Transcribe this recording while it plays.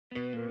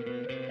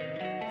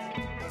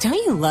Don't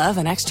you love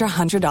an extra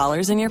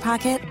 $100 in your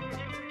pocket?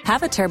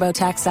 Have a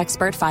TurboTax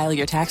expert file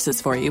your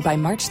taxes for you by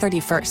March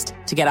 31st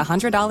to get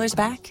 $100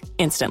 back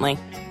instantly.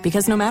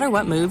 Because no matter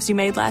what moves you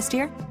made last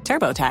year,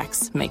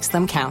 TurboTax makes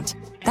them count.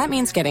 That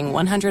means getting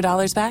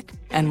 $100 back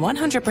and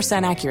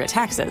 100% accurate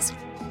taxes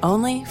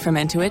only from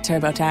Intuit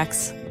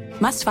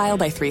TurboTax. Must file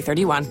by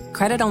 3/31.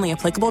 Credit only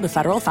applicable to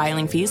federal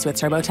filing fees with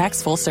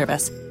TurboTax full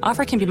service.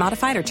 Offer can be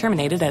modified or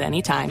terminated at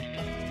any time.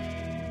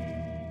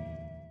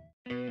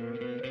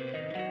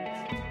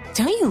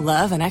 Don't you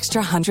love an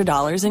extra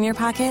 $100 in your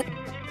pocket?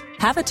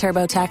 Have a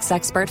TurboTax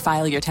expert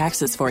file your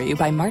taxes for you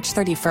by March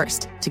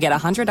 31st to get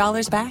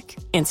 $100 back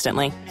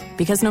instantly.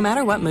 Because no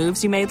matter what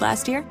moves you made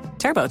last year,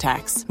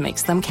 TurboTax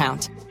makes them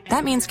count.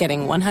 That means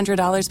getting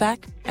 $100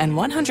 back and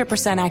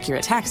 100%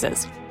 accurate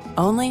taxes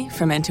only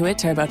from Intuit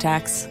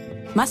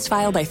TurboTax. Must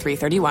file by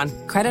 3/31.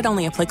 Credit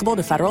only applicable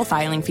to federal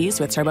filing fees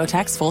with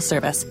TurboTax full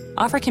service.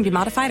 Offer can be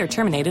modified or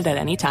terminated at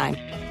any time.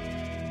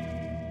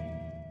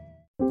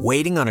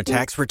 Waiting on a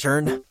tax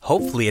return?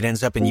 Hopefully it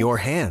ends up in your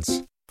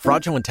hands.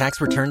 Fraudulent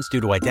tax returns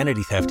due to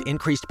identity theft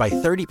increased by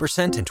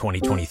 30% in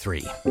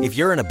 2023. If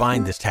you're in a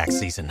bind this tax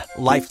season,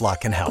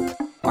 LifeLock can help.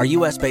 Our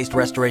U.S.-based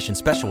restoration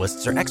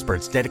specialists are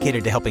experts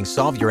dedicated to helping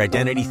solve your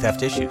identity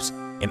theft issues.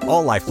 And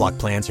all LifeLock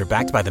plans are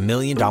backed by the $1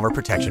 Million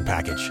Protection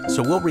Package.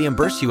 So we'll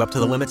reimburse you up to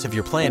the limits of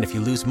your plan if you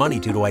lose money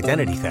due to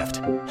identity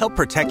theft. Help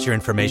protect your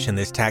information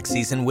this tax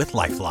season with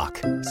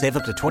LifeLock. Save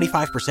up to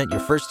 25% your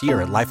first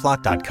year at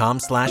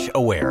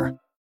LifeLock.com/aware.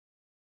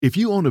 If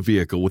you own a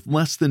vehicle with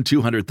less than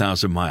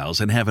 200,000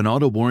 miles and have an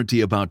auto warranty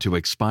about to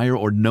expire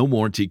or no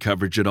warranty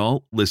coverage at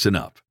all, listen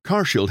up.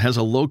 CarShield has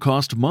a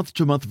low-cost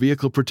month-to-month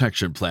vehicle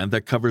protection plan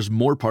that covers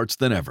more parts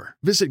than ever.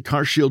 Visit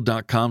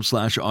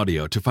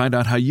carshield.com/audio to find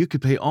out how you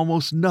could pay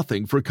almost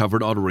nothing for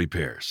covered auto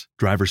repairs.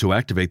 Drivers who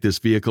activate this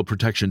vehicle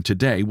protection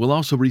today will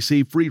also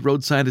receive free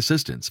roadside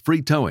assistance,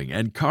 free towing,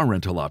 and car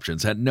rental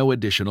options at no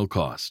additional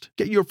cost.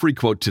 Get your free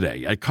quote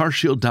today at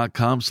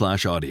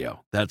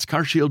carshield.com/audio. That's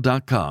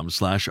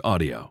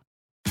carshield.com/audio.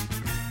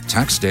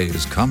 Tax day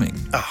is coming.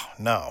 Oh,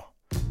 no.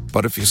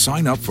 But if you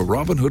sign up for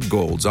Robinhood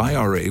Gold's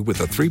IRA with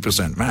a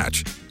 3%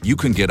 match, you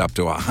can get up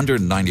to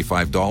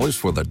 $195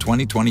 for the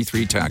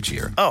 2023 tax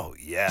year. Oh,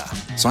 yeah.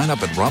 Sign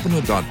up at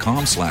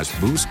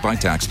Robinhood.com/boost by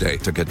tax day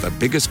to get the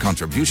biggest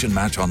contribution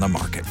match on the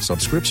market.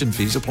 Subscription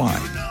fees apply.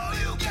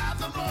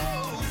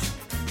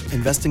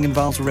 Investing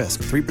involves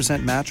risk.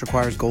 3% match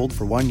requires gold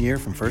for 1 year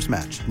from first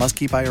match. Must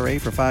keep IRA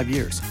for 5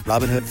 years.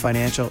 Robinhood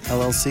Financial,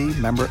 LLC,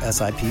 member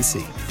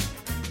SIPC.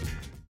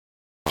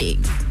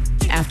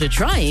 After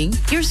trying,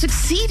 you're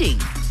succeeding,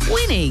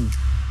 winning,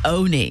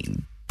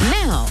 owning.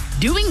 Now,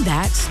 doing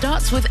that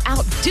starts with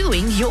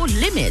outdoing your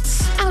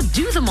limits.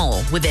 Outdo them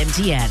all with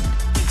MTN.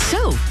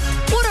 So,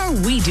 what are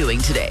we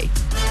doing today?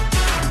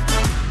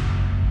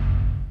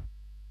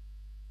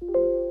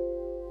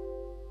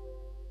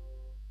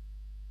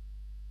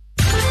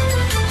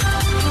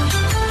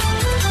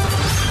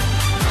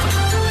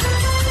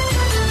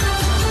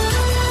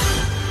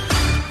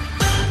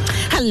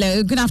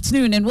 Hello, good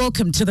afternoon and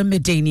welcome to the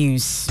Midday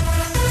News.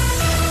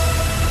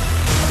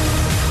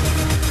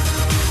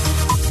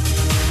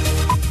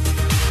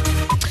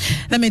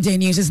 The Midday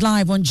News is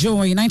live on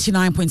Joy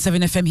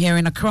 99.7 FM here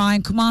in Accra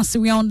and Kumasi.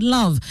 We're on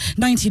Love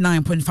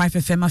 99.5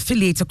 FM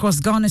affiliates across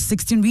Ghana's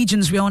 16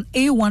 regions. We're on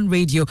A1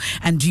 Radio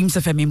and Dreams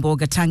FM in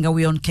Bogatanga.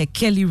 We're on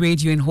Kekeli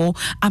Radio in Ho,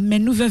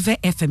 Amenuveve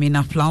FM in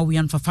Aplau. We're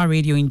on Fafa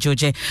Radio in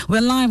Joje.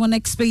 We're live on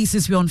X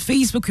Spaces. We're on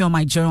Facebook. We're on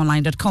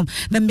myjoyonline.com.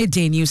 The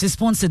Midday News is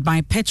sponsored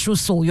by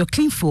Petrosol, your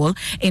clean fuel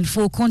in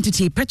full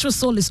quantity.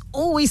 Petrosol is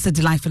always a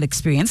delightful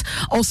experience.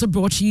 Also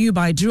brought to you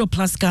by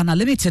Duroplus Ghana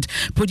Limited,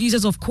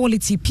 producers of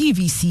quality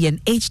PVC and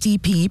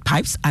HDPE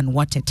pipes and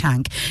water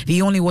tank.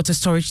 The only water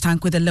storage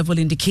tank with a level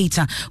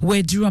indicator.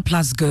 Where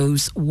Duroplus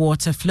goes,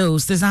 water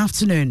flows. This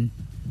afternoon.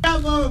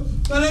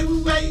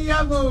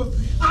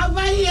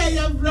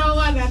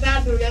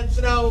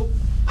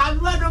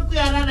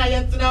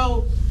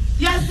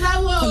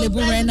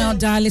 Kolebu Renal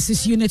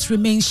Dialysis Unit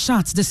remains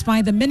shut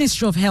despite the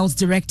Ministry of Health's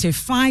directive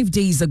 5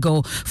 days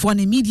ago for an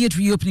immediate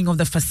reopening of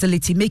the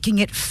facility, making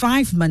it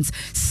 5 months,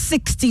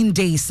 16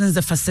 days since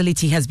the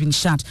facility has been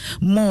shut.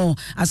 More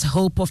as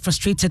hope of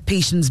frustrated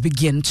patients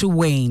begin to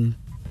wane.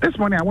 This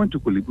morning I went to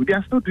Kolebu. They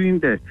are still doing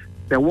the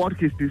ward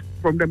cases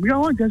from them. We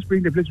are just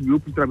praying the place we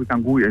open so that we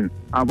can go and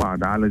have our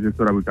dialysis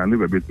so that we can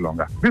live a bit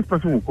longer. This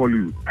person will call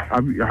you.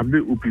 Have they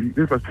opened?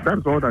 This person,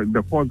 that's all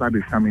the cause that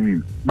is coming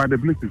in. But the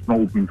place is not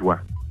open to us.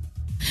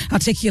 I'll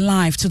take you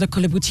live to the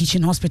Kolebu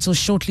Teaching Hospital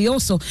shortly.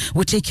 Also,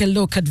 we'll take a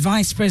look at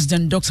Vice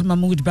President Dr.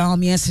 Mahmoud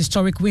Bawumia's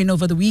historic win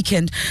over the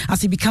weekend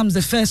as he becomes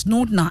the first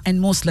Northerner and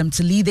Muslim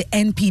to lead the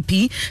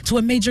NPP to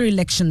a major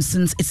election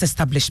since its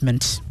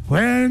establishment.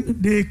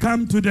 When they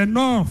come to the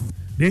north,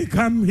 they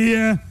come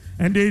here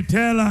and they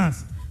tell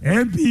us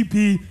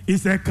NPP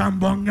is a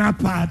Kambonga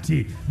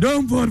party.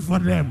 Don't vote for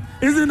them.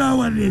 Isn't that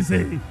what they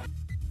say?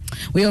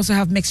 We also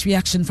have mixed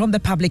reaction from the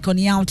public on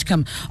the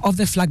outcome of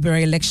the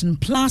Flagbearer election,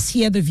 plus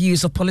hear the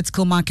views of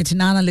political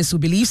marketing analysts who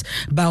believes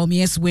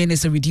Bawumia's win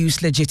is a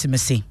reduced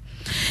legitimacy.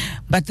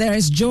 But there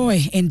is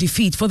joy in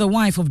defeat for the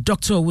wife of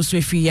Dr. Owusu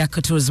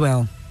Yakoto as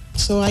well.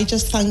 So I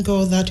just thank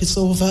God that it's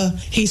over.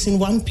 He's in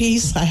one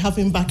piece. I have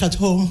him back at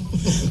home.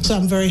 So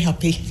I'm very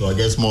happy. So I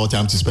guess more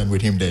time to spend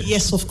with him then.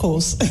 Yes, of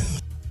course.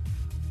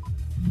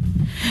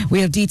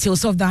 We have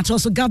details of that.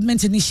 Also,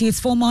 government initiates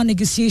formal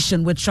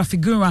negotiation with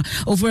Trafigura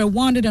over a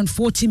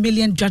 140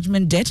 million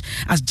judgment debt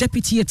as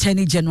Deputy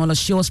Attorney General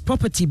assures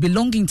property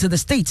belonging to the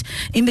state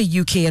in the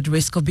UK at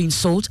risk of being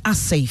sold as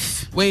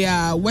safe. We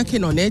are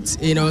working on it.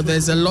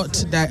 There's a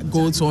lot that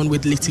goes on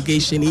with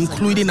litigation,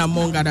 including,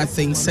 among other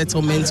things,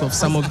 settlement of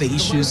some of the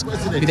issues.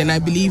 But then I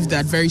believe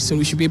that very soon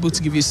we should be able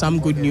to give you some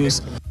good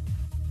news.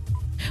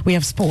 We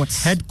have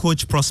sports. Head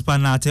coach Prosper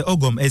Nate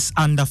Ogum is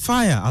under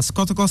fire as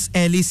Kotoko's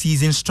early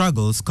season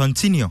struggles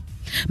continue.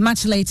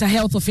 Much later,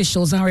 health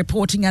officials are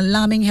reporting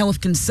alarming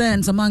health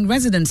concerns among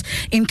residents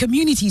in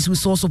communities whose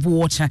source of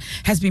water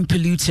has been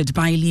polluted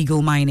by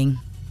illegal mining.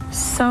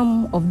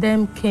 Some of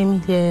them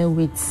came here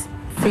with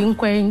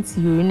frequent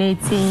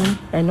urinating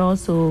and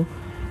also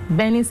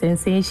burning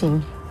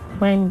sensation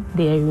when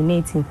they are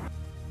urinating.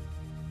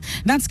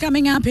 That's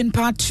coming up in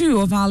part 2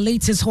 of our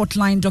latest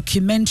Hotline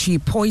documentary,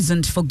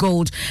 Poisoned for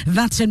Gold.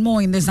 That and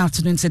more in this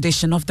afternoon's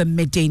edition of the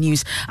Midday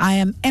News. I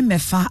am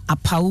Emefa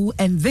Apau,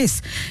 and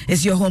this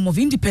is your home of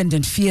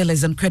independent,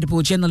 fearless and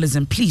credible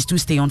journalism. Please do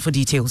stay on for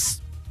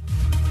details.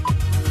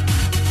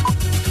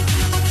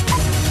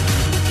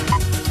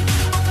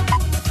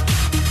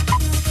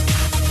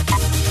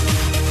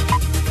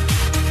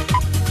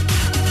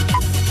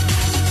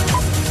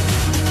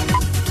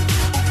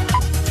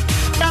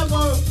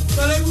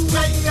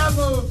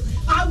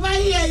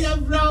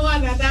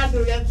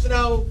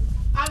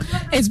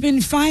 It's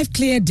been 5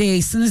 clear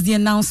days since the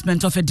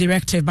announcement of a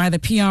directive by the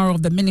PR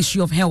of the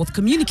Ministry of Health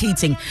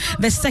communicating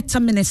the sector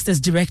minister's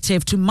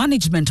directive to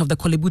management of the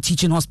Kolebu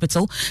Teaching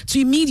Hospital to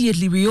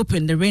immediately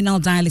reopen the renal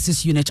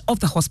dialysis unit of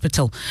the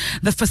hospital.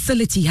 The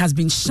facility has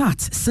been shut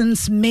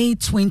since May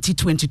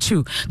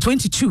 2022,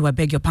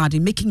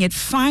 making it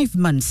 5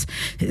 months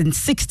and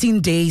 16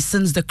 days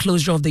since the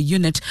closure of the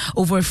unit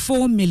over a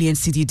 4 million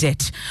cedi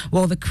debt.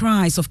 While the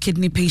cries of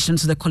kidney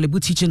patients to the Kolebu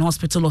Teaching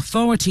Hospital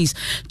authorities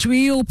to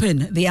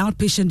reopen the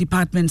outpatient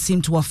department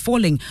seem to have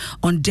fallen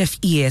on deaf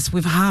ears.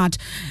 We've had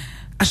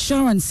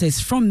assurances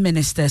from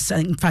ministers.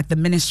 In fact, the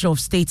Minister of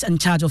State in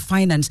charge of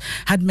Finance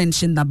had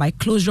mentioned that by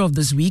closure of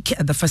this week,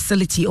 the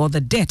facility or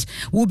the debt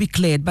will be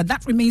cleared. But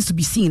that remains to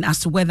be seen as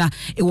to whether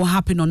it will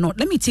happen or not.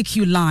 Let me take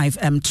you live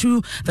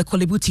to the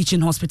Kolebu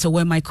Teaching Hospital,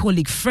 where my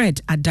colleague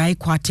Fred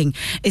Adai-Kwating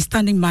is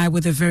standing by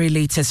with the very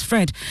latest.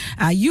 Fred,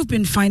 you've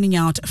been finding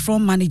out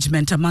from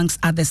management, amongst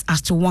others,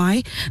 as to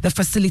why the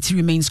facility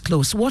remains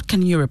closed. What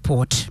can you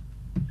report?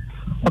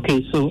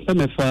 Okay, so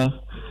MFR,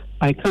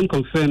 I can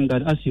confirm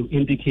that, as you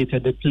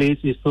indicated, the place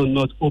is still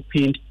not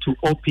opened to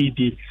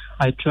OPD.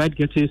 I tried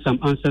getting some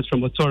answers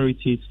from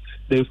authorities.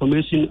 The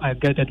information I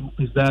get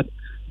is that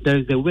there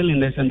is the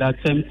willingness and the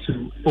attempt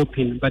to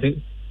open, but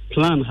the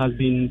plan has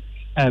been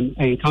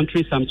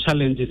encountering some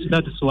challenges.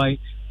 That is why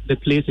the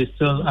place is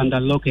still under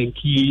lock and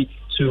key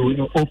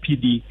to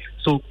OPD.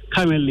 So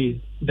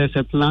currently, there's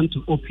a plan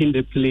to open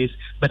the place,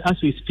 but as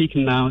we speak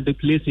now, the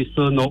place is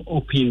still not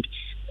opened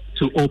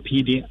to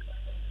OPD.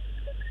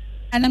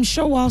 And I'm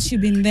sure whilst you've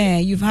been there,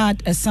 you've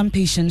had some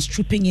patients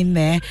trooping in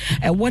there.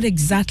 What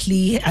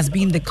exactly has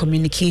been the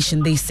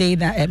communication? They say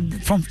that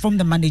from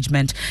the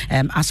management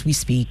as we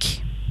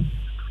speak.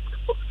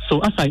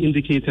 So as I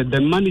indicated,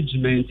 the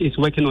management is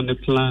working on a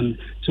plan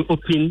to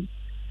open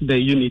the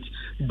unit,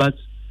 but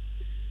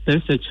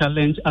there's a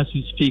challenge as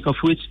we speak, of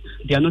which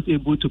they are not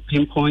able to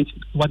pinpoint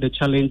what the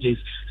challenge is.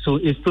 So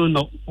it's still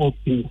not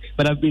open.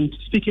 But I've been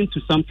speaking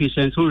to some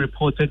patients who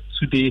reported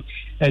today,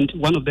 and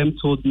one of them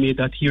told me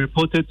that he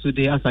reported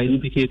today, as I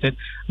indicated,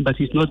 but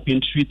he's not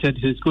been treated.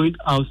 He's going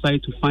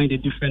outside to find a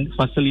different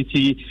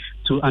facility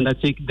to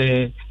undertake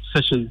the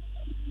session.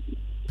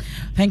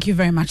 Thank you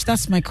very much.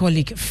 That's my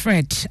colleague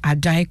Fred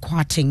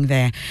Adai-Kwating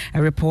there,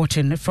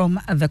 reporting from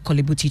the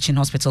Kolebu Teaching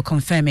Hospital,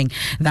 confirming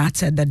that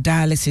the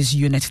dialysis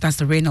unit, that's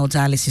the renal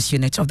dialysis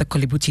unit of the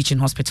Kolebu Teaching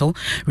Hospital,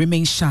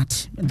 remains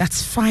shut.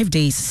 That's 5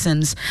 days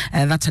since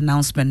that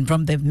announcement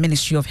from the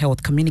Ministry of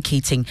Health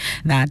communicating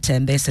that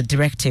there's a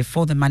directive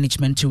for the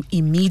management to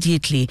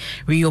immediately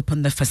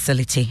reopen the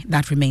facility.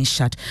 That remains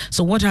shut.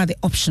 So what are the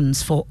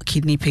options for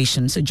kidney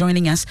patients?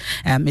 Joining us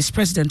is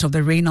President of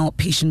the Renal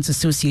Patients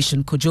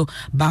Association, Kojo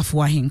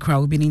Bafwa Ahinkra.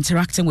 We've been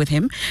interacting with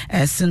him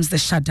since the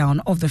shutdown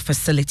of the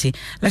facility.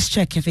 Let's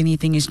check if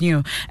anything is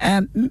new.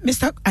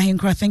 Mr.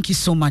 Ahinkra, thank you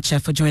so much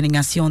for joining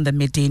us here on the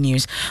Midday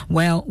News.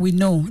 Well, we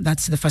know that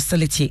the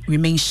facility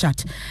remains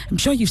shut. I'm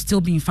sure you've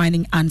still been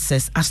finding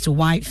answers as to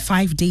why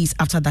 5 days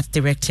after that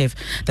directive,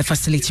 the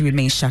facility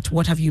remains shut.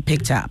 What have you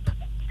picked up?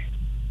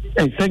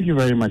 Hey, thank you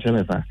very much,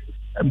 Alefa.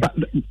 But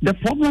the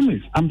problem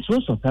is, I'm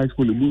so surprised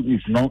Kolebu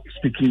is not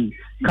speaking,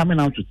 coming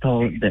out to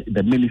tell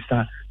the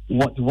minister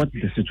what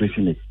the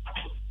situation is.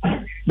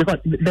 Because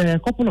there are a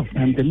couple of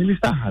times the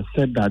minister has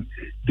said that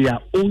they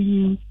are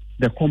owing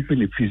the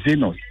company,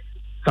 Fizenos,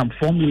 some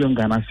 4 million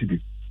Ghana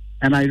cedis.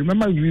 And I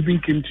remember we even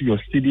came to your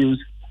studios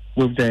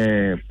with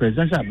the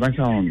presidential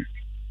advisor on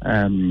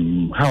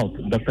health,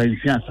 Dr.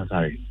 Isian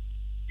Sasari.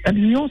 And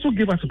he also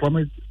gave us a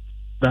promise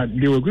that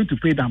they were going to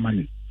pay that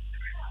money.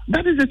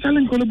 That is the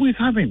challenge Kolebu is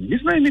having.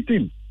 It's not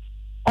anything.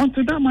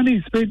 Until that money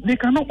is paid, they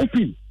cannot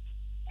open.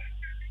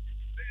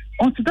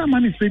 Until that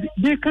money is paid,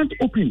 they can't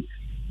open.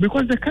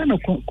 Because the kind of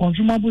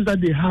consumables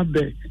that they have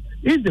there,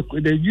 if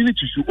the unit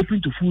is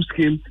open to full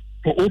scale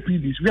for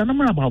OPDs, we are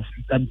number about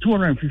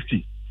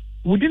 250.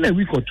 Within a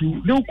week or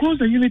two, they will close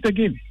the unit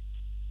again.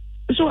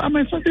 So I'm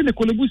expecting the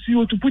Kolebu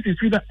CEO to put his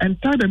feet up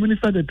and tell the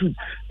minister the truth.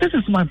 This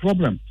is my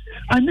problem.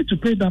 I need to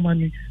pay that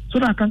money so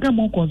that I can get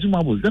more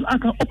consumables. Then I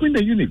can open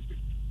the unit.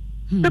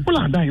 People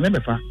are dying.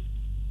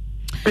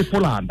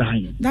 People are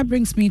dying. That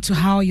brings me to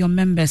how your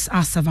members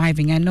are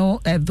surviving. I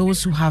know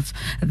those who have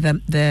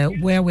the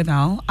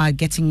wherewithal are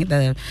getting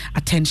the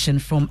attention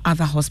from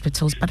other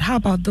hospitals, but how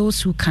about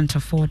those who can't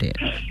afford it?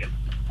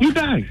 You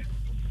die.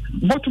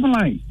 Bottom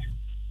line.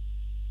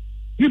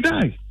 You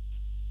die.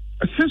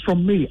 Since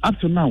from May up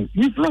to now,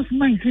 we've lost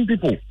 19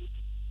 people.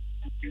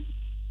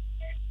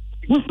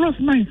 We've lost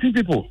 19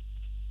 people.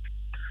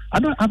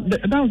 That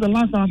was the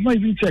last time. I've not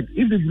even checked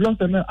if they've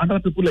lost other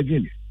people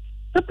again.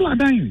 People are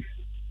dying.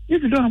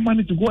 If you don't have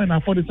money to go and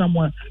afford it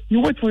somewhere, you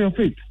wait for your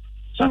fate.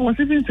 So I was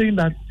even saying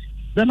that,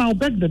 then I'll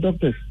beg the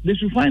doctors, they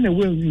should find a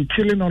way of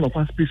killing all of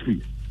us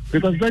peacefully.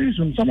 Because very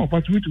soon, some of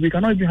us, we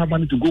cannot even have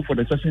money to go for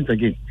the sessions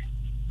again.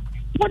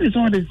 What is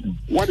all this?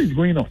 What is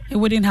going on? It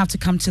wouldn't have to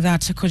come to that,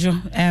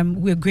 Kojo.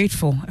 We're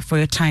grateful for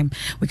your time.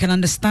 We can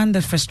understand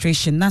the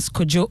frustration. That's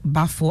Kojo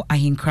Bafo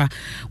Ahinkra.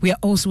 We are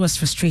also as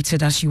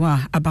frustrated as you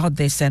are about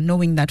this, and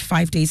knowing that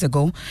 5 days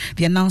ago,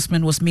 the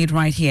announcement was made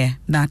right here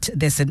that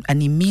there's an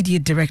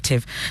immediate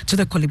directive to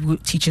the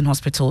Kolebu Teaching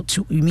Hospital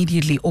to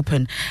immediately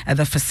open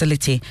the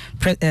facility.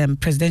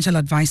 Presidential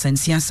advisor in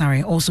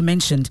Siasare also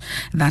mentioned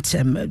that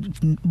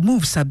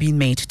moves are being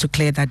made to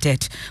clear that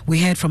debt.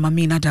 We heard from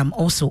Amin Adam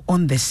also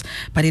on this,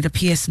 but it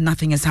appears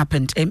nothing has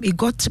happened. It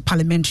got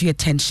parliamentary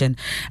attention,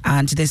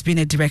 and there's been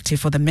a directive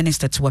for the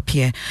minister to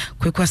appear.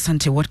 Kwekwa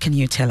Sante, what can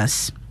you tell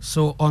us?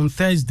 So on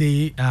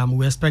Thursday,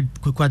 we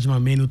expect Kwekwa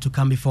Jumamenu to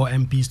come before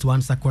MPs to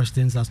answer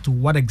questions as to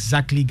what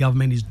exactly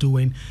government is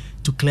doing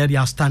to clear the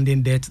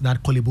outstanding debt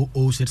that Kolebu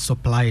owes its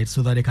suppliers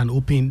so that they can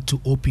open to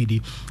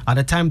OPD. At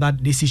the time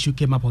that this issue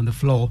came up on the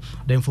floor,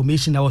 the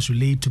information that was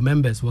relayed to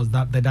members was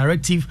that the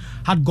directive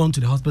had gone to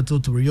the hospital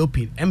to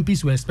reopen.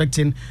 MPs were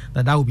expecting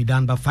that would be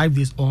done, but 5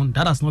 days on,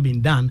 that has not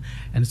been done.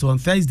 And so on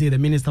Thursday, the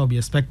minister will be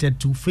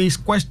expected to face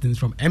questions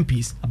from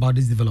MPs about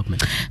this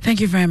development. Thank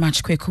you very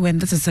much, Kweku.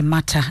 And this is a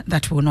matter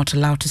that we will not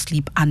allow to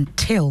sleep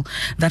until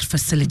that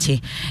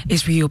facility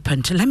is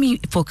reopened. Let me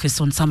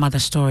focus on some other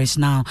stories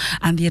now.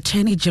 And the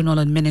Attorney General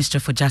and Minister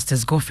for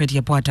Justice, Godfrey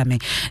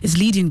Yeboadame, is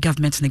leading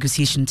government's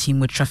negotiation team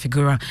with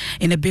Trafigura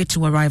in a bid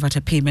to arrive at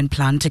a payment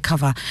plan to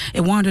cover a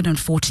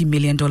 $140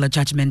 million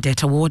judgment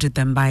debt awarded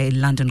them by a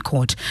London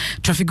court.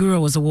 Trafigura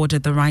was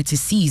awarded the right to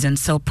seize and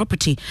sell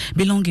property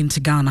belonging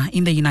to Ghana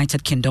in the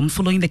United Kingdom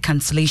following the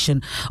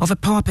cancellation of a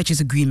power purchase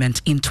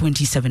agreement in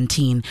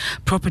 2017.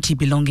 Property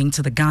belonging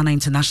to the Ghana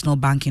International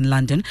Bank in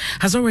London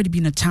has already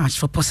been attached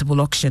for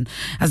possible auction.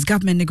 As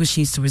government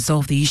negotiates to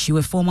resolve the issue,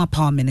 a former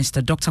Power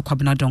Minister, Dr.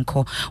 Kwabena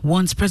Donko,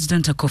 wants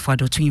President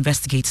Akufo-Addo to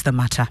investigate the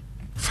matter.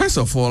 First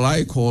of all,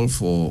 I call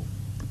for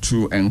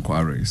two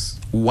inquiries.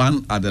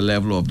 One at the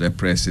level of the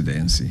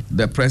presidency.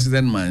 The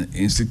president might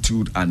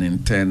institute an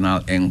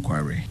internal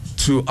inquiry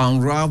to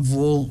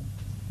unravel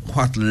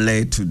what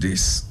led to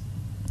this.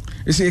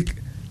 You see,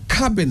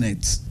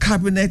 cabinet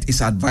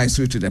is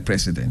advisory to the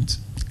president.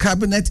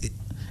 Cabinet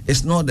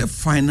is not the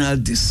final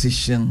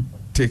decision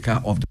taker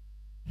of the.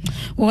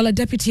 Well, a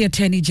Deputy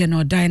Attorney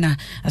General, Dinah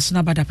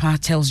Asunabadapa,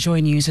 tells Joy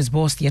News his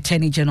boss, the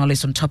Attorney General,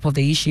 is on top of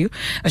the issue,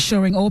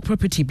 assuring all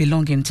property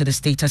belonging to the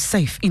state are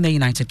safe in the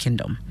United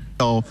Kingdom.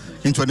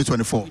 In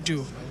 2024?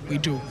 We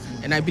do.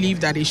 And I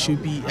believe that it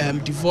should be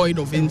devoid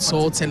of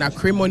insults and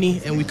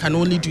acrimony, and we can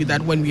only do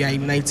that when we are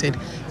united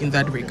in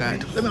that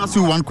regard. Let me ask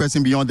you one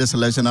question beyond this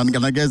election,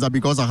 and I guess that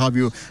because I have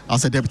you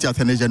as a Deputy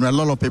Attorney General, a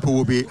lot of people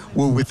will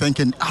be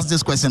thinking, ask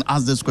this question.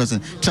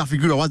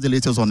 Trafigura, what's the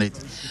latest on it?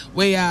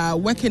 We are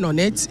working on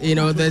it.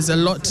 There's a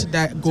lot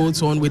that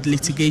goes on with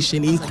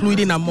litigation,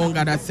 including, among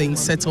other things,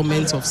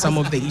 settlement of some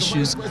of the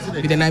issues.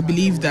 And I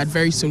believe that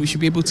very soon we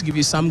should be able to give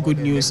you some good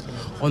news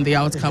on the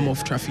outcome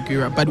of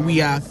Trafigura. But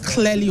we are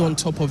clearly on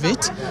top of it.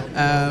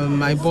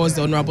 My boss,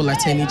 the Honorable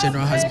Attorney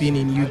General, has been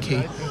in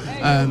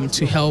UK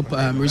to help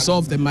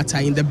resolve the matter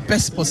in the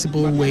best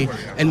possible way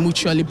and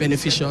mutually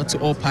beneficial to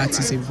all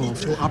parties involved.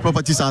 So our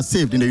properties are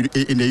saved in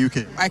the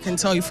UK? I can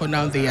tell you for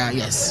now they are,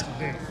 yes.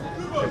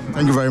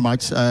 Thank you very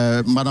much.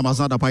 Madam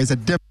Asunabadapa is a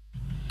deputy.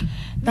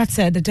 That's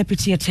the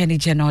Deputy Attorney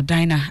General,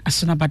 Dinah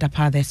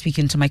Asunabadapa, there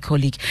speaking to my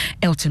colleague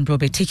Elton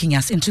Brobe, taking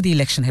us into the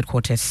election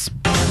headquarters.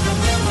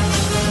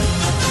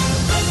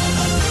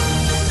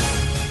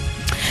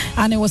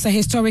 And it was a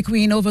historic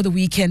win over the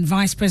weekend.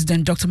 Vice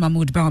President Dr.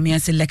 Mahmoud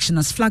Bawumia's election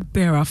as flag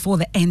bearer for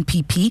the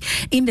NPP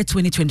in the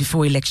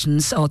 2024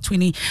 elections, or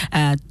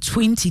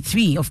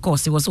 2023, of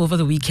course, it was over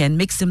the weekend,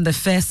 makes him the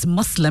first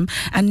Muslim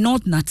and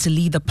Northerner to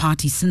lead the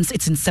party since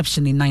its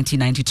inception in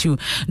 1992.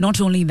 Not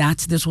only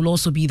that, this will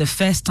also be the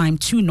first time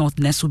two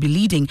Northerners will be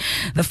leading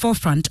the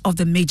forefront of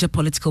the major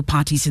political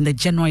parties in the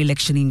general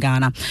election in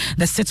Ghana.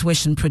 The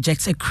situation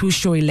projects a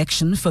crucial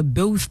election for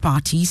both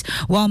parties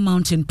while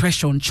mounting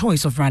pressure on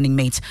choice of running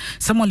mate.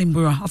 Samuel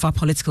Imbura of our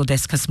political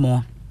desk has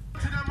more.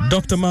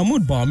 Dr.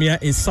 Mahmoud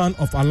Bawumia is son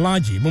of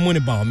Alhaji Mumuni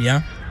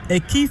Bawumia, a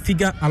key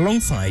figure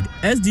alongside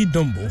SD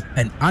Dombo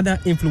and other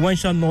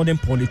influential northern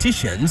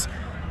politicians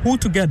who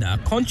together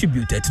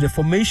contributed to the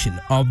formation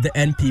of the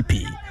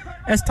NPP,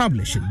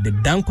 establishing the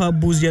Dankwa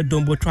Buzia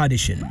Dombo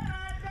tradition.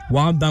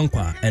 While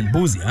Dankwa and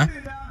Buzia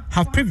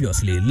have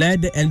previously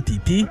led the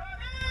NPP,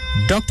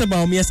 Dr.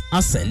 Bawumia's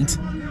ascent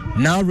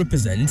now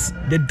represents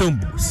the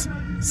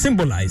Dombos,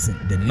 symbolizing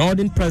the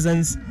northern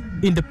presence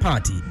in the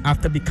party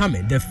after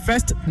becoming the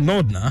first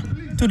Northerner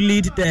to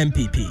lead the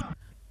NPP.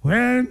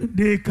 When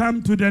they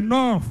come to the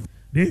north,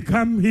 they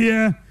come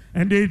here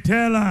and they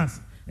tell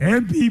us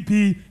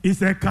NPP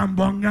is a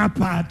Kambonga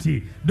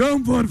party.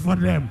 Don't vote for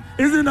them.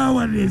 Isn't that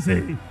what they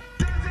say?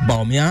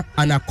 Bawumia,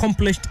 an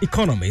accomplished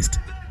economist,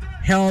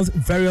 held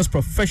various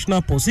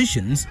professional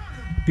positions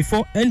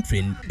before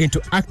entering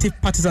into active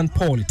partisan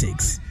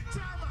politics.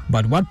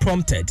 But what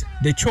prompted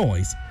the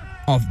choice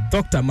of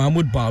Dr.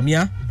 Mahmoud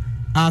Bawumia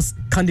as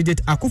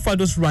candidate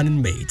Akufo-Addo's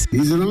running mate?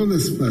 He's an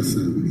honest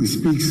person. He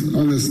speaks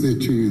honestly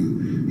to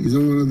you. He's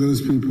not one of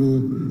those people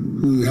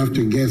who have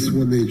to guess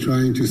what they're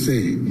trying to say.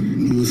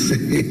 He will say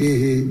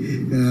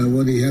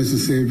what he has to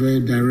say very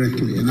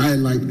directly, and I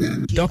like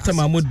that. Dr.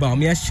 Mahmoud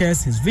Bawumia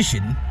shares his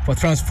vision for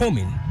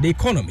transforming the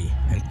economy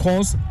and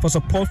calls for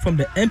support from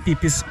the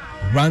NPP's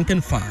rank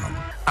and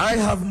file. I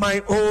have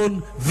my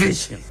own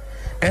vision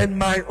and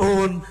my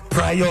own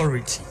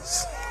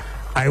priorities.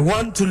 I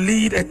want to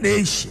lead a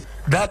nation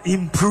that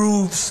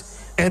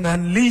improves and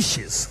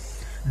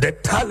unleashes the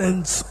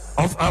talents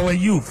of our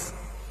youth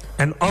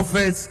and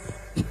offers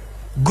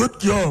good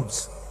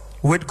jobs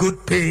with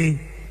good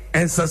pay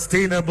and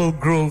sustainable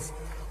growth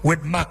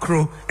with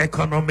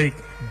macroeconomic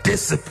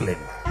discipline.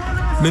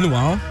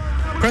 Meanwhile,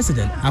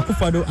 President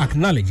Akufo-Addo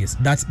acknowledges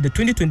that the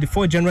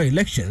 2024 general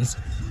elections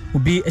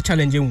will be a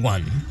challenging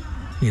one.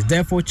 He is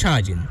therefore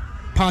charging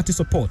party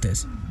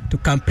supporters to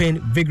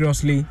campaign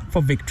vigorously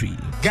for victory.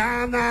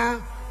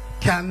 Ghana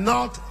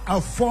cannot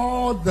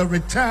afford the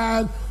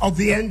return of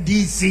the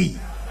NDC,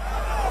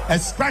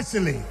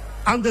 especially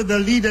under the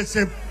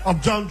leadership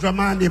of John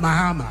Dramani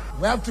Mahama.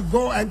 We have to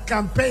go and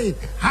campaign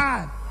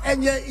hard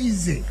and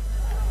easy.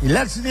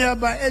 Election here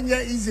by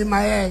easy, my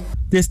head.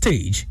 The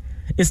stage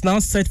is now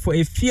set for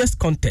a fierce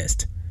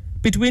contest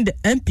between the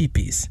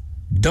MPPs,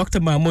 Dr.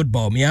 Mahmoud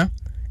Bawumia.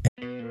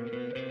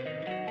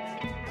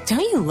 Don't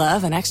you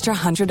love an extra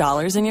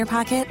 $100 in your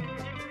pocket?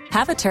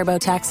 Have a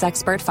TurboTax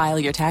expert file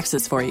your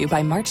taxes for you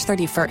by March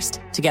 31st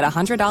to get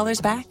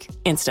 $100 back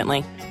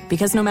instantly.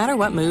 Because no matter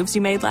what moves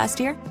you made last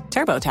year,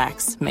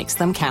 TurboTax makes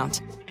them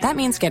count. That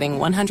means getting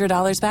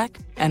 $100 back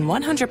and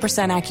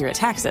 100% accurate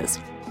taxes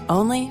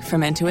only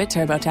from Intuit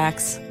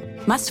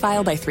TurboTax. Must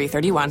file by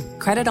 3/31.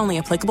 Credit only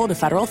applicable to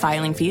federal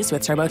filing fees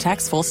with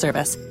TurboTax full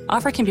service.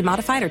 Offer can be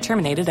modified or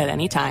terminated at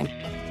any time.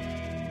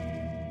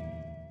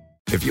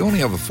 If you only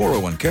have a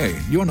 401k,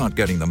 you're not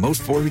getting the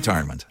most for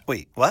retirement.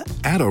 Wait, what?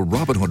 Add a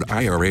Robinhood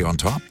IRA on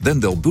top,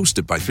 then they'll boost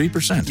it by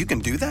 3%. You can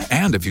do that?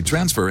 And if you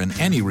transfer in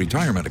any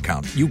retirement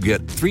account, you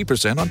get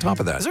 3% on top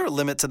of that. Is there a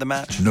limit to the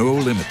match? No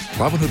limit.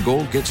 Robinhood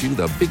Gold gets you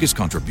the biggest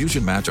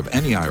contribution match of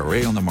any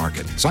IRA on the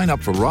market. Sign up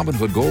for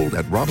Robinhood Gold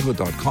at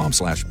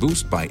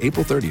Robinhood.com/boost by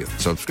April 30th.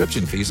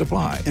 Subscription fees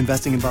apply.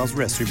 Investing involves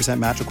risk. 3%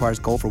 match requires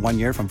gold for 1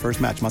 year from first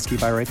match. Must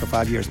keep IRA for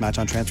 5 years. Match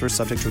on transfers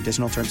subject to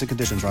additional terms and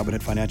conditions.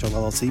 Robinhood Financial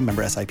LLC,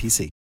 member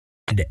SIPC.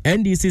 The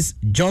NDC's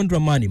John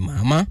Dramani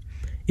Mahama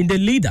in the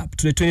lead-up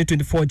to the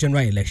 2024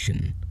 general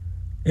election.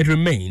 It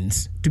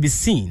remains to be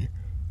seen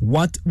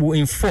what will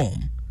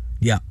inform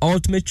their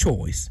ultimate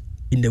choice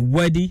in the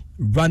worthy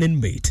running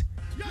mate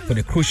for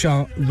the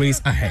crucial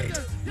race ahead.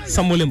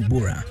 Samuel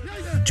Mbura,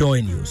 Joy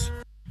News.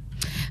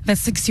 The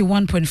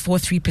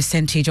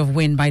 61.43% of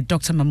win by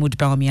Dr. Mahmoud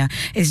Bawumia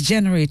is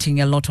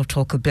generating a lot of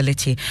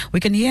talkability. We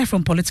can hear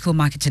from political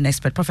marketing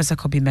expert Professor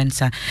Kobe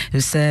Mensah,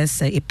 who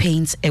says it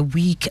paints a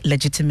weak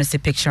legitimacy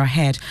picture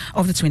ahead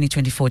of the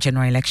 2024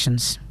 general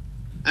elections.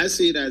 I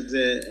see it as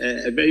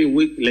a very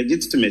weak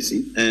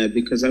legitimacy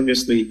because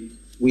obviously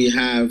we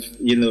have,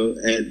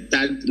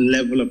 that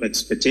level of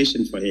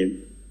expectation for him.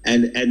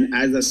 And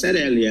as I said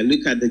earlier,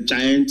 look at the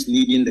giants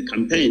leading the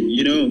campaign.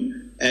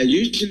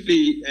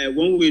 Usually,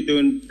 when we're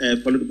doing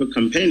political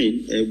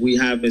campaigning, we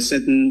have a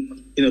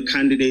certain,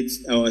 candidate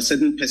or a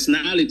certain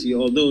personality,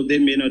 although they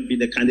may not be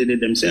the candidate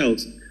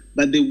themselves,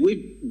 but they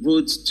whip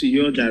votes to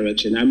your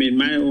direction. I mean,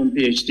 my own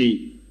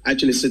PhD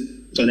actually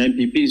sits on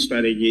MPP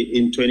strategy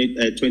in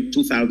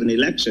 2000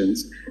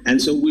 elections,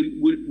 and so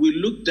we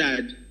looked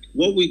at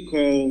what we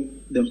call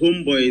the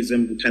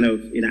homeboyism kind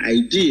of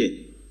idea,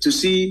 to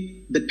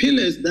see the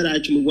pillars that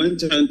actually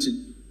went on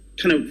to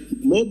kind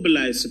of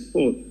mobilize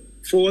support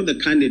for the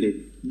candidate.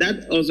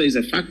 That also is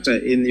a factor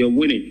in your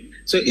winning.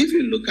 So if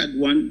you look at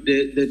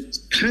the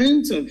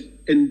kinds of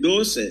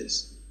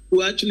endorsers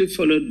who actually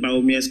followed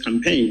Baumia's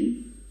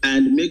campaign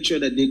and make sure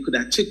that they could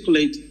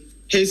articulate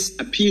his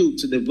appeal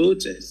to the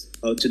voters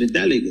or to the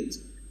delegates,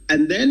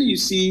 and then you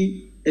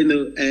see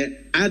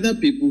other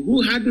people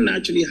who hadn't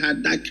actually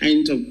had that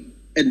kind of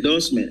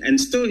endorsement,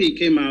 and still he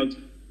came out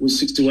with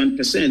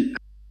 61%.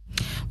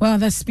 Well,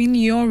 there's been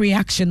your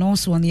reaction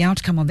also on the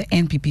outcome of the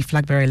NPP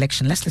flag bearer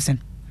election. Let's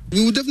listen.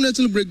 We will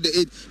definitely break the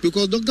 8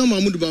 because Dr.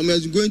 Mahmoud Bawumia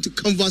is going to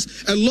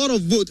canvass a lot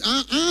of votes.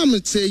 I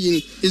am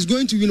saying it's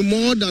going to win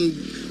more than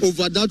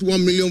over that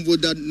 1 million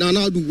vote that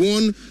Nana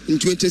won in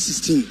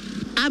 2016.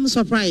 I'm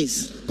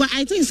surprised. But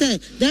I think the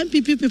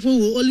NPP people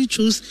will only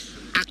choose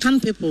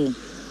Akan people.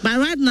 But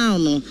right now,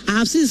 no, I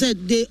have seen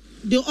said they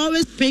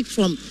always pick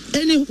from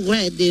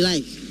anywhere they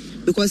like.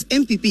 Because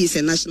MPP is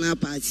a national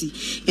party.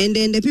 And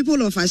then the people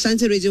of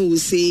Ashanti region will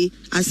say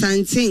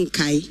Asante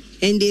Nkai.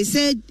 And they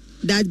said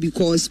that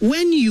because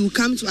when you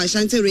come to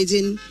Ashanti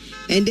region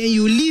and then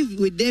you live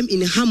with them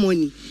in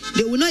harmony,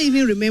 they will not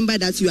even remember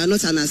that you are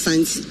not an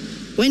Ashanti.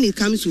 When it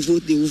comes to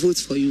vote, they will vote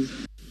for you.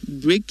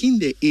 Breaking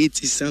the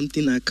 8 is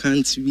something I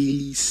can't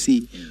really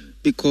say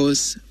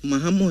because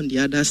Mahama on the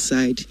other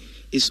side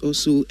is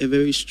also a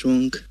very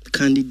strong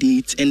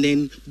candidate, and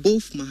then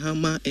both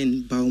Mahama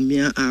and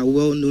Bawumia are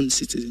well-known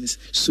citizens.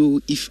 So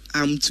if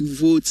I'm to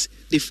vote,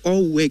 they've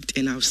all worked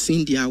and I've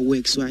seen their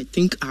work, so I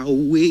think I'll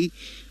weigh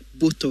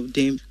both of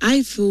them.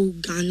 I feel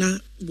Ghana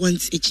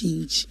wants a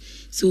change,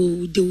 so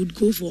they would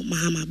go for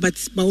Mahama, but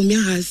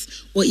Bawumia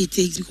has what it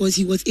takes because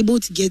he was able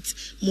to get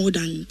more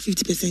than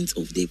 50%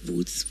 of the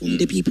votes from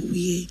the people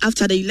here.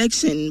 After the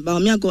election,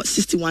 Bawumia got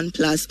 61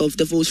 plus of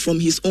the votes from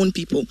his own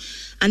people.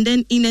 And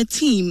then in a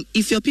team,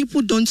 if your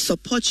people don't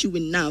support you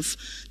enough,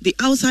 the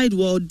outside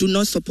world do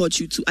not support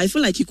you too. I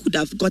feel like he could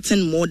have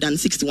gotten more than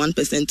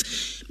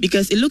 61%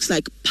 because it looks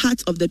like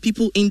part of the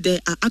people in there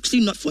are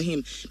actually not for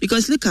him.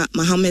 Because look at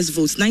Mahama's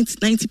votes,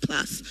 90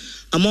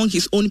 plus among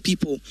his own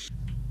people.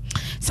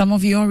 Some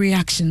of your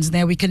reactions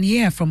there. We can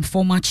hear from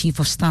former Chief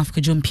of Staff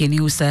Kajun Pieni,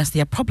 who says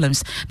there are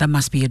problems that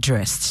must be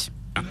addressed.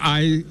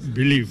 I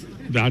believe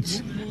that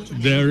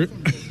there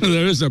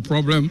is a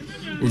problem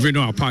within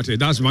our party.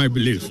 That's my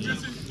belief.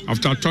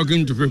 After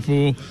talking to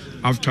people,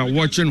 after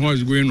watching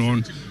what's going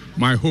on,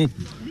 my hope,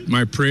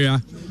 my prayer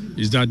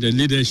is that the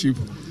leadership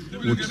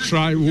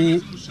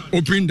will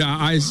open their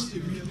eyes,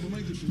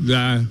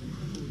 their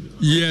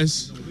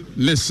ears,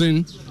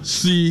 listen,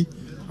 see,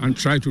 and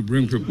try to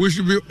bring people. We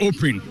should be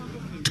open,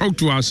 talk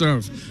to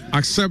ourselves,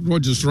 accept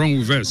what is wrong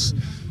with us,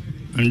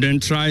 and then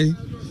try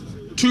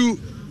to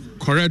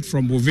correct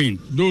from within.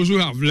 Those who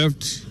have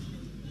left,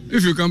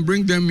 if you can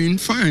bring them in,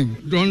 fine.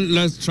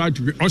 Let's try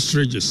to be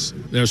ostriches.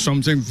 There's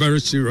something very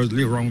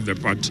seriously wrong with the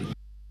party.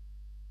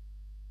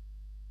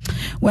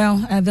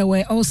 Well, there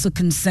were also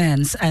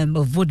concerns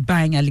of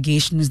vote-buying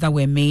allegations that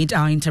were made.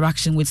 Our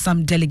interaction with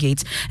some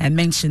delegates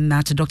mentioned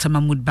that Dr.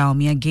 Mahmoud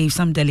Bawumia gave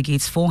some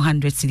delegates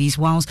 400 cedis,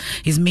 whilst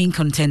his main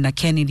contender,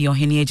 Kennedy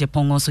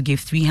Ohenye-Ejepong, also gave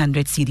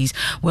 300 cedis.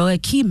 Well, a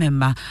key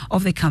member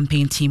of the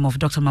campaign team of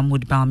Dr.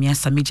 Mahmoud Bawumia,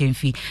 Sami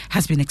Jemfi,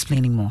 has been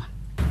explaining more.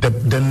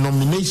 The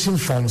nomination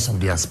forms of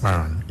the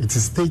aspirant, it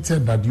is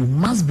stated that you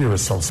must be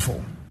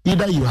resourceful.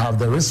 Either you have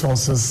the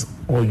resources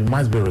or you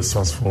must be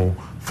resourceful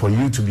for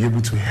you to be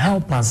able to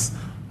help us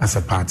as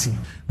a party.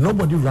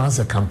 Nobody runs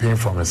a campaign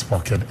from his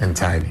pocket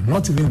entirely.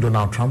 Not even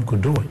Donald Trump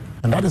could do it.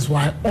 And that is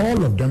why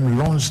all of them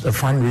launched a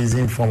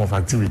fundraising form of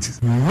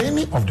activities.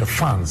 Many of the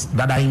funds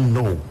that I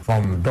know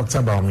from Dr.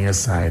 Bawumia's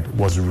side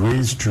was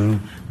raised through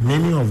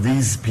many of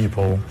these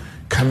people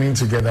coming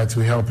together to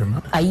help him.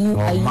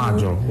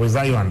 Was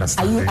that your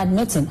understanding?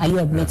 Are you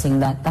admitting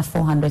that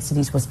 400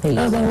 cedis was paid?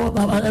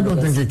 I don't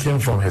think it came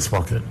from his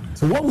pocket.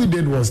 So what we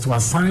did was to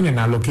assign and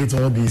allocate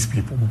all these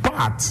people.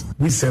 But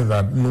we said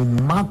that no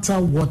matter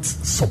what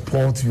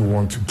support you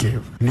want to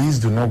give, please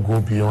do not go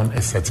beyond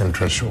a certain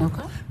threshold.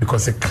 Okay.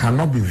 Because it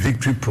cannot be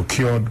victory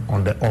procured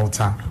on the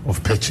altar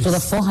of purchase. So the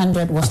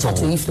 400 was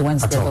to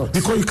influence the vote?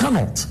 Because you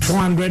cannot.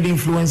 400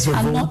 influence your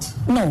vote?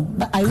 No,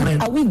 but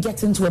are we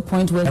getting to a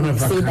point where we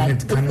say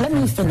that, let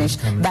me finish,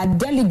 that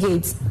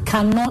delegates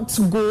cannot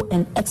go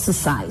and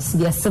exercise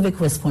their civic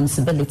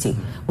responsibility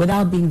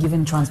without being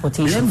given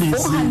transportation?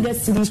 400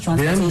 cedis transportation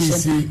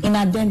in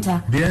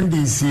Adenta. The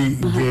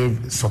NDC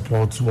gave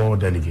support to all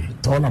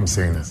delegates. All I'm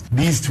saying is,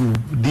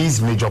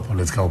 these major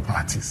political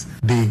parties,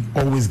 they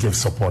always give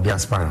support. They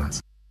aspire.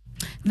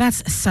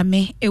 That's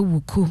Sami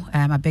Ewuku.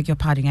 I beg your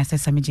pardon, I said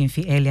Sami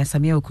Jemfi earlier.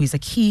 Sami Ewuku is a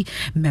key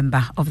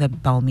member of the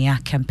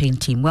Bawumia campaign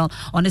team. Well,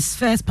 on his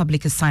first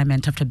public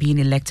assignment after being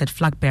elected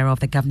flag bearer of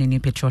the governing New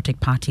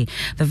Patriotic Party,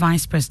 the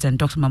Vice President,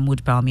 Dr.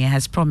 Mahmoud Bawumia,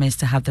 has promised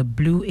to have the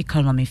blue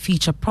economy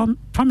feature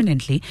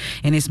prominently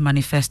in his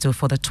manifesto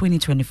for the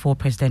 2024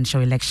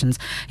 presidential elections.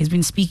 He's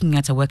been speaking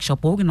at a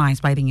workshop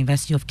organized by the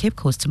University of Cape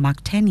Coast to mark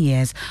 10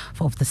 years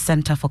of the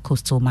Center for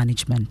Coastal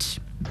Management.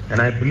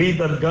 And I believe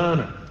that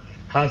Ghana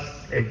has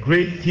a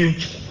great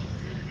future,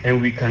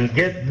 and we can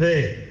get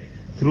there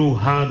through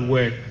hard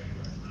work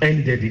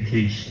and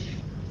dedication.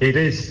 It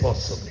is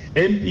possible.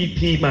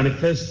 MPP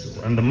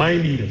manifesto and my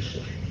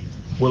leadership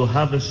will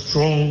have a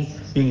strong,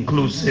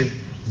 inclusive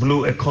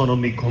blue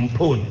economy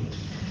component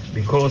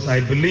because I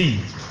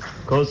believe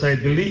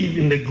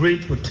in the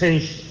great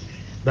potential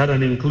that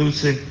an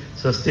inclusive,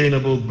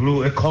 sustainable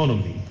blue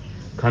economy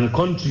can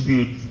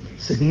contribute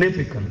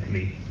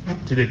significantly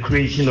to the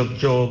creation of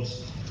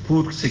jobs,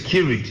 food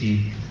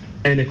security,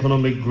 and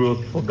economic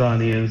growth for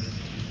Ghanaians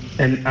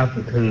and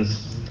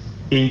Africans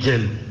in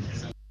general.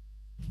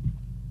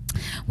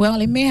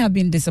 Well, it may have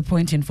been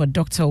disappointing for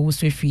Dr.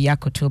 Owusu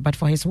Yakoto, but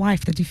for his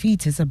wife, the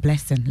defeat is a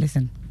blessing.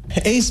 Listen.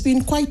 It's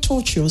been quite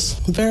tortuous,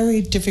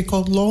 very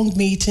difficult, long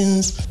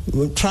meetings,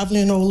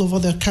 traveling all over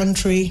the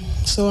country.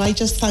 So I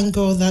just thank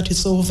God that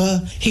it's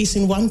over. He's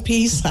in one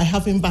piece. I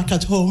have him back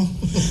at home.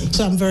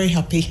 So I'm very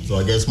happy. So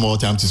I guess more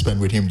time to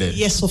spend with him then.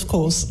 Yes, of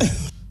course.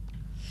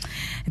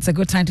 It's a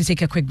good time to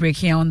take a quick break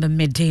here on the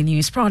Midday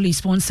News. Proudly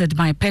sponsored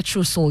by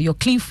Petrosol, your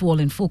clean fuel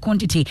in full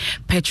quantity.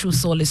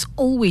 Petrosol is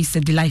always a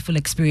delightful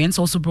experience.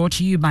 Also brought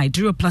to you by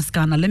Duraplus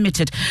Ghana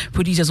Limited,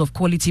 producers of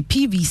quality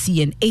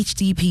PVC and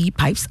HDPE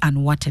pipes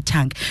and water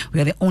tank.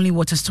 We are the only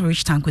water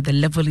storage tank with a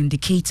level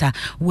indicator.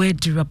 Where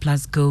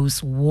Duraplus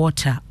goes,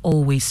 water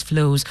always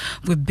flows.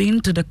 We've been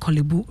to the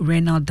Kolibu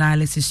renal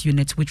dialysis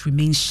unit, which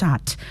remains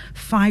shut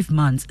 5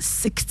 months,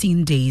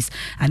 16 days.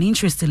 And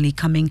interestingly,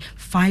 coming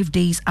 5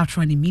 days after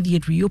an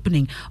immediate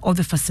reopening of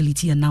the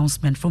facility,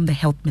 announcement from the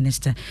health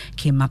minister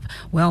came up.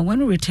 Well, when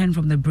we return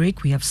from the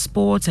break, we have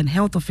sports, and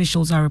health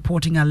officials are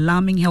reporting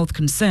alarming health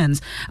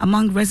concerns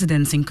among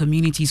residents in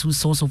communities whose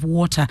source of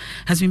water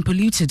has been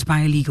polluted by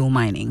illegal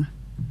mining.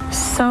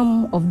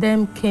 Some of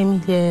them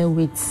came here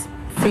with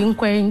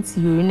frequent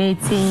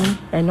urinating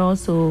and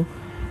also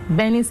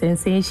burning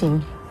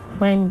sensation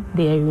when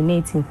they are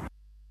urinating.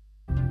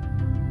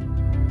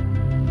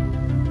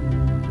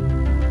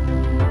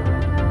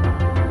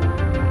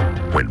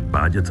 When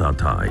budgets are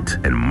tight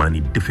and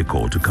money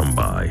difficult to come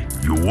by,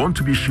 you want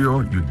to be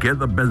sure you get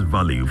the best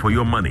value for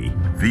your money.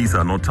 These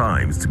are not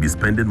times to be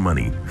spending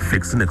money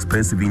fixing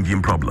expensive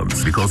engine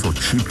problems because of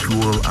cheap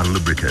fuel and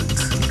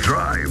lubricants.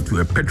 Drive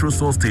to a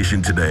Petrosol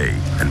station today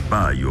and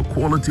buy your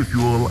quality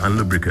fuel and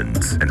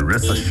lubricants, and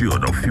rest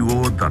assured of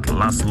fuel that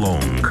lasts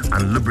long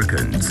and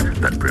lubricants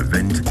that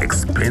prevent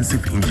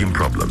expensive engine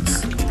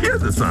problems. Hear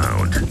the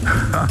sound.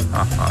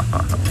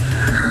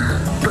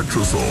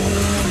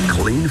 Petrosol,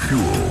 clean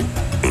fuel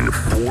in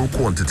full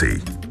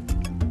quantity.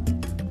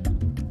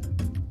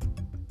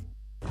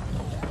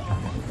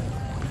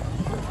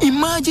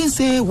 Imagine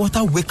say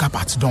water wake up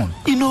at dawn,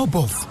 e no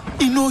bath,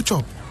 e no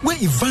chop, when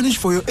e vanish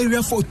for your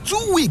area for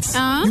 2 weeks.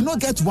 You no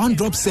get one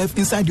drop safe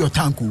inside your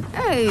tank.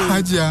 Hey.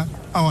 Haja,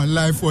 our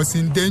life was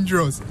in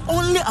dangerous.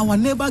 Only our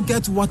neighbor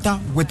gets water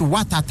with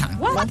water tank.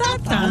 Water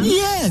tank?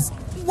 Yes,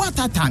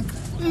 water tank.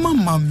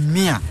 Mamma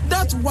mia,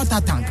 that water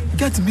tank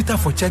gets meter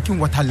for checking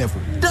water level.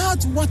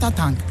 That water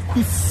tank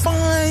be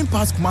fine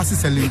past Kumasi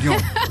Selenium.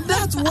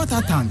 That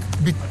water tank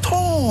be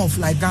tough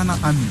like Ghana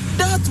Army.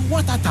 That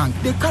water tank,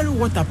 they carry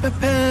water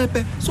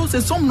pepe, so say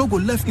some no go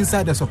left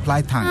inside the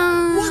supply tank.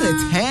 What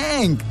a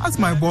tank! That's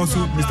my boss,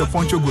 Mr.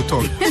 Poncho go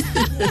talk.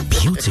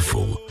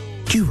 Beautiful,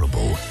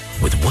 durable,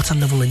 with water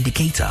level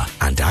indicator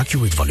and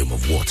accurate volume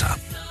of water.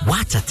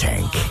 Water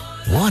tank.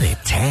 What a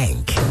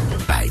tank!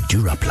 By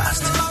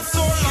Duraplast.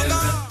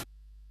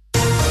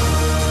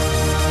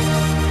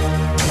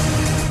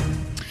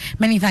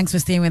 Many thanks for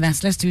staying with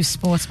us. Let's do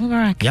sports.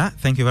 Mubarak. Yeah,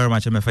 thank you very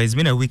much, MFA. It's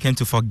been a weekend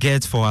to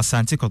forget for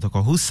Asante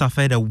Kotoko, who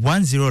suffered a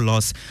 1-0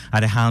 loss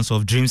at the hands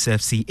of Dreams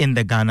FC in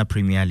the Ghana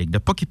Premier League. The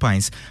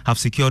Porcupines have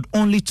secured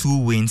only 2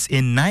 wins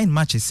in 9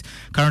 matches,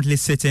 currently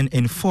sitting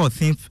in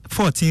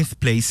 14th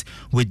place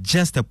with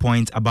just a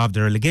point above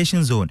the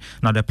relegation zone.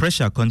 Now, the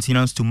pressure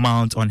continues to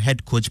mount on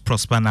head coach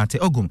Prosper Nate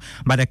Ogum,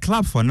 but the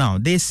club for now,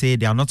 they say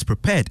they are not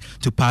prepared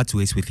to part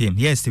ways with him.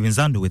 Here's Steven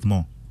Zando with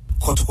more.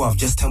 Kotoko have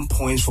just 10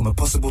 points from a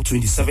possible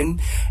 27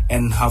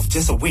 and have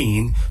just a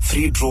win,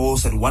 3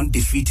 draws and 1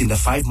 defeat in the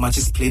 5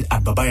 matches played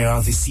at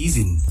Babayara this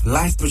season.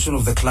 Life president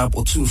of the club,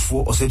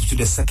 Otunfo Osetutu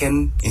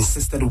II,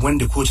 insisted when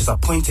the coach is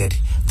appointed,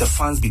 the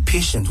fans be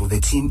patient with the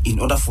team in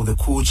order for the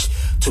coach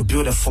to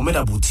build a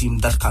formidable team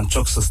that can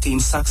chalk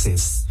sustained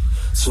success.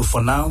 So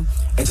for now,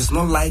 it is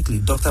not likely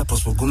Dr.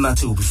 Prosper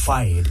Gumnati will be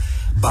fired,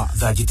 but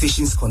the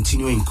agitations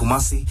continue in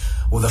Kumasi,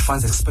 with the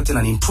fans expecting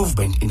an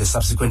improvement in the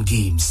subsequent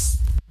games.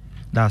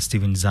 That's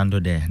Steven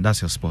Zando there.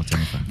 That's your sport,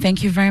 Jennifer.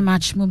 Thank you very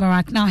much,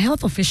 Mubarak. Now,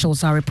 health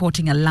officials are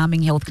reporting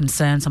alarming health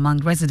concerns among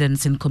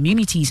residents in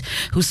communities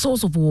whose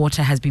source of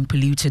water has been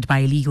polluted by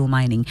illegal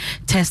mining.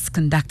 Tests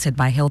conducted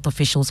by health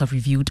officials have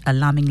reviewed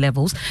alarming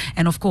levels.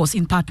 And of course,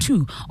 in part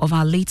 2 of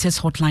our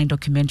latest hotline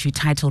documentary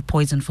titled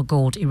Poison for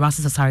Gold,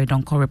 Irasis Asari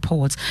Donko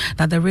reports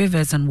that the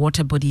rivers and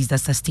water bodies that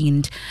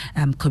sustained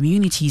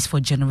communities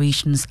for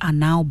generations are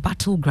now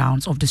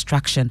battlegrounds of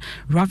destruction,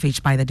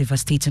 ravaged by the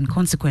devastating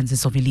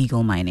consequences of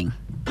illegal mining.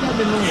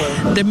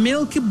 The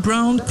milky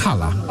brown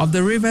color of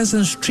the rivers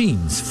and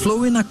streams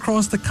flowing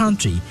across the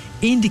country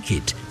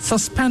indicate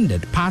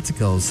suspended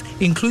particles,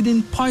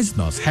 including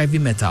poisonous heavy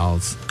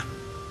metals.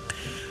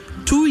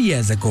 2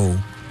 years ago,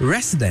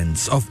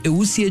 residents of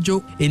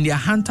Ewusiejo in the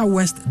Ahanta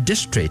West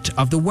district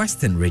of the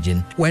Western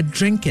region were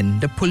drinking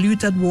the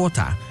polluted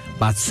water,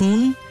 but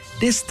soon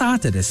they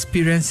started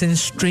experiencing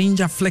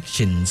strange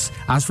afflictions,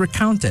 as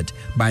recounted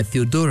by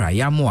Theodora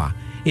Yamwa,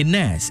 a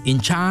nurse in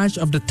charge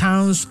of the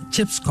town's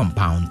CHIPS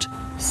compound.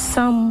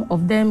 Some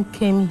of them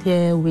came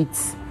here with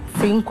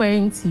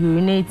frequent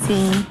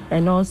urinating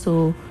and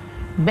also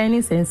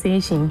burning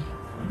sensation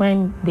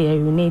when they are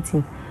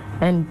urinating,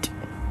 and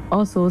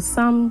also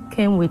some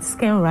came with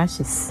skin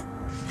rashes.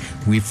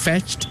 We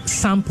fetched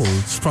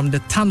samples from the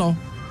Tano,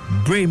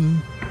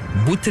 Brim,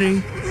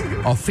 Butre,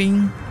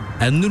 Ofin,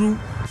 Enuru,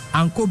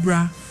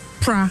 Ankobra,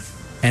 Pra,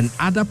 and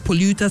other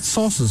polluted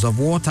sources of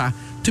water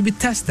to be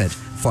tested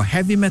for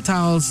heavy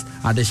metals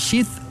at the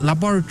Sheath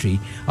Laboratory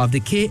of the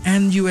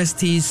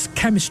KNUST's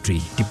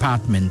Chemistry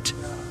Department.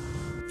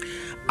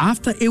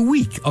 After a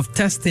week of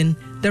testing,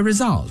 the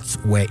results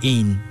were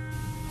in.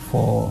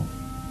 For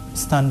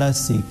standard's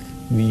sake,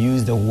 we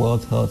use the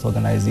World Health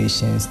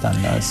Organization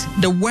standards.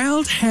 The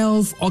World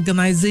Health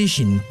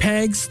Organization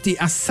pegs the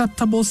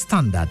acceptable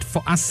standard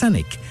for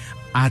arsenic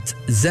at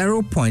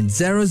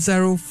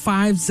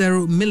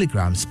 0.0050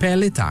 milligrams per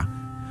liter,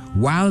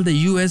 while the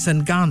US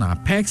and Ghana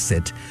pegs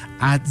it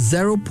at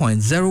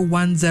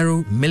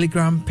 0.010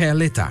 milligram per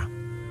liter.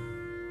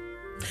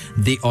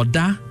 The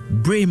Oda,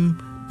 Brim,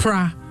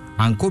 Pra,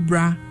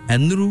 Ankobra,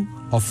 Enuru,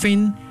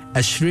 Ofin,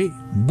 Ashre,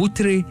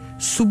 Butre,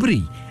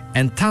 Subri,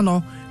 and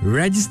Tano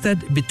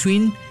registered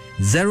between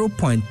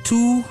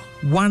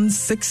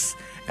 0.216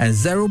 and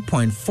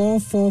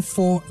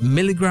 0.444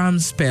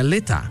 milligrams per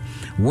liter,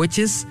 which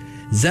is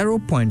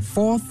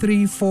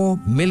 0.434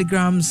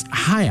 milligrams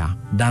higher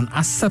than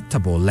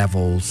acceptable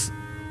levels.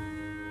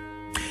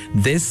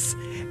 This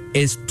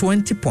is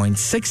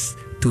 20.6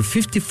 to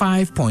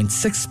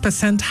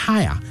 55.6%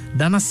 higher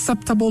than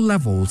acceptable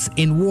levels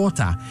in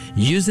water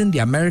using the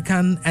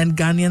American and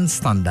Ghanaian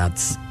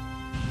standards.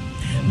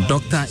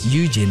 Dr.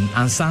 Eugene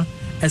Ansa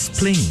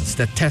explains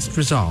the test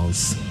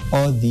results.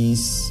 All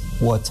these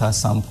water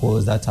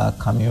samples that are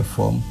coming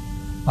from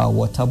our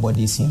water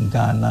bodies in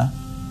Ghana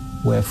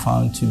were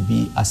found to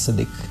be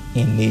acidic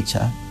in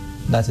nature,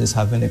 that is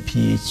having a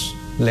pH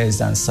less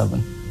than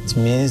 7. It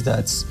means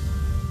that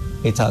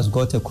it has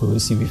got a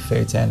corrosive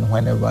effect, and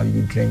whenever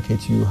you drink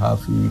it, you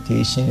have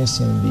irritations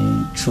in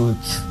the throat.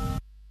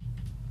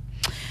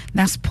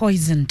 That's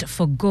Poisoned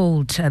for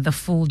Gold, the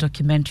full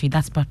documentary.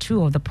 That's part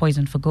 2 of the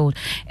Poisoned for Gold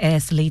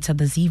airs later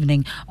this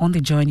evening on the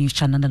Joy News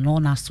channel and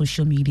on our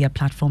social media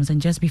platforms.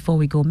 And just before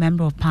we go,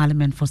 Member of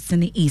Parliament for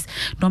Sydney East,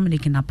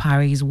 Dominic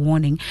Napari, is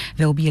warning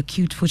there will be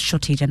acute food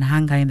shortage and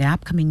hunger in the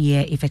upcoming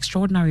year if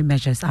extraordinary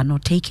measures are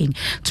not taken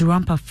to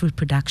ramp up food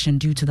production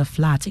due to the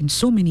floods in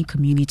so many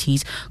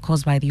communities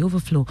caused by the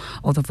overflow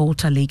of the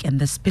Volta Lake and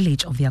the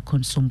spillage of the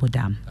Akonsombo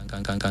Dam.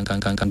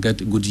 Can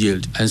get good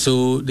yield. And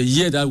so the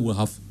year that will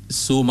have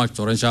so much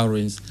torrential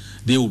rains,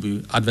 they will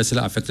be adversely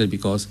affected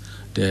because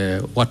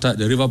the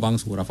river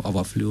banks will have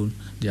overflown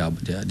their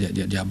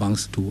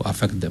banks to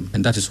affect them,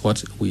 and that is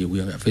what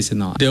we are facing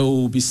now. There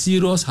will be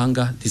serious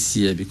hunger this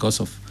year because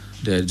of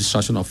the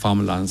destruction of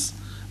farmlands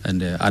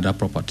and other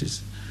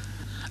properties,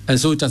 and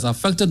so it has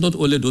affected not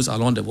only those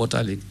along the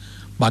Water Lake,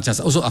 but it has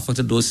also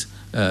affected those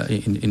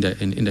in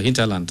the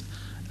hinterland,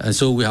 and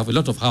so we have a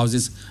lot of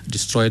houses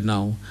destroyed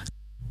now.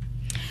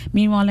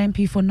 Meanwhile,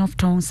 MP for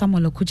Northtown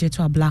Samuel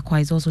Okujeto Ablakwa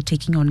is also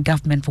taking on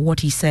government for what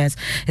he says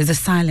is the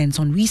silence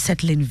on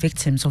resettling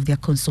victims of the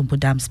Akonsombo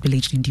Dam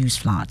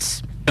spillage-induced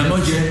floods. We are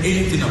not hearing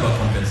anything about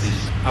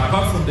compensation,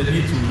 apart from the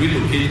need to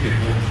relocate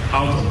people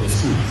out of the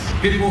schools.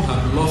 People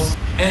have lost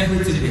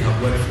everything they have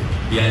worked for,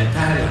 their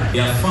entire life,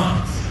 their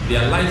farms,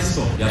 their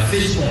livestock, their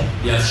fish pond,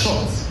 their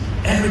shops.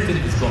 Everything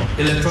is gone.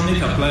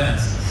 Electronic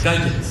appliances,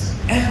 gadgets,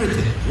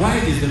 everything. Why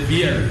is the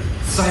VRA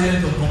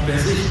silent on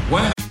compensation?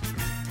 Why?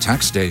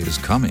 Tax day is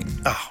coming.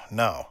 Oh,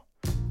 no.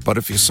 But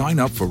if you sign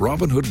up for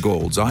Robinhood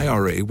Gold's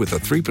IRA with a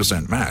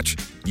 3% match,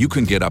 you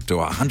can get up to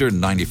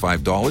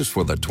 $195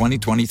 for the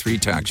 2023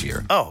 tax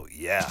year. Oh,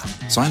 yeah.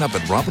 Sign up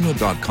at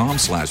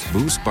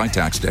Robinhood.com/boost by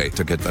tax day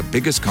to get the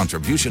biggest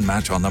contribution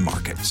match on the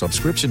market.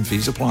 Subscription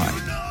fees apply.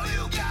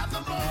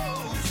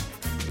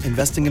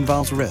 Investing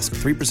involves risk.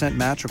 3%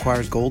 match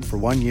requires gold for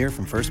 1 year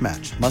from first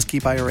match. Must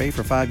keep IRA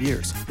for 5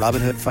 years.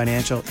 Robinhood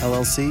Financial,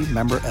 LLC,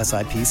 member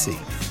SIPC.